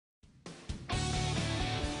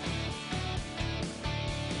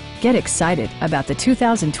Get excited about the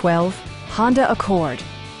 2012 Honda Accord.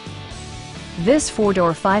 This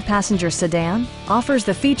four-door, five-passenger sedan offers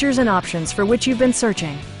the features and options for which you've been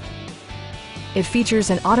searching. It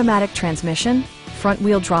features an automatic transmission,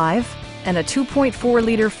 front-wheel drive, and a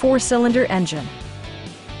 2.4-liter four-cylinder engine.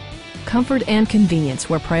 Comfort and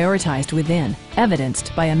convenience were prioritized within,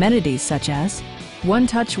 evidenced by amenities such as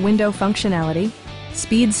one-touch window functionality,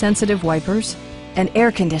 speed-sensitive wipers, and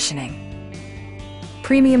air conditioning.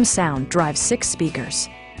 Premium sound drives 6 speakers,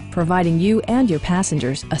 providing you and your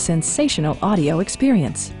passengers a sensational audio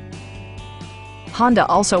experience. Honda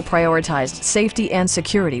also prioritized safety and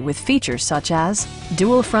security with features such as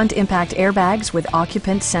dual front impact airbags with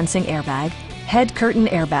occupant sensing airbag, head curtain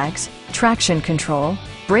airbags, traction control,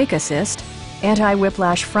 brake assist,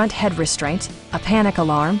 anti-whiplash front head restraint, a panic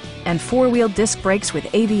alarm, and four-wheel disc brakes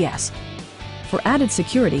with ABS. For added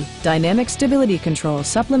security, dynamic stability control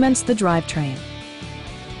supplements the drivetrain.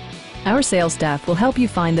 Our sales staff will help you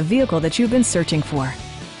find the vehicle that you've been searching for.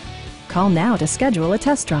 Call now to schedule a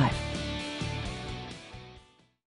test drive.